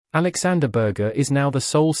Alexander Berger is now the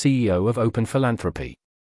sole CEO of Open Philanthropy.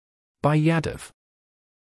 By Yadav.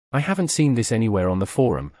 I haven't seen this anywhere on the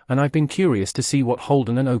forum, and I've been curious to see what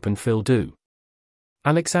Holden and OpenPhil do.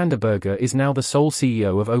 Alexander Berger is now the sole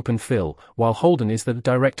CEO of OpenPhil, while Holden is the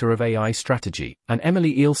Director of AI Strategy, and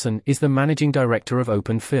Emily Eelson is the Managing Director of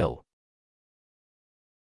OpenPhil.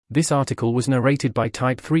 This article was narrated by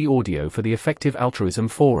Type 3 Audio for the Effective Altruism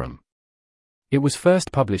Forum. It was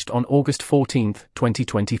first published on August 14,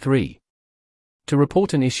 2023. To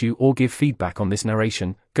report an issue or give feedback on this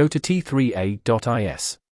narration, go to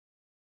t3a.is.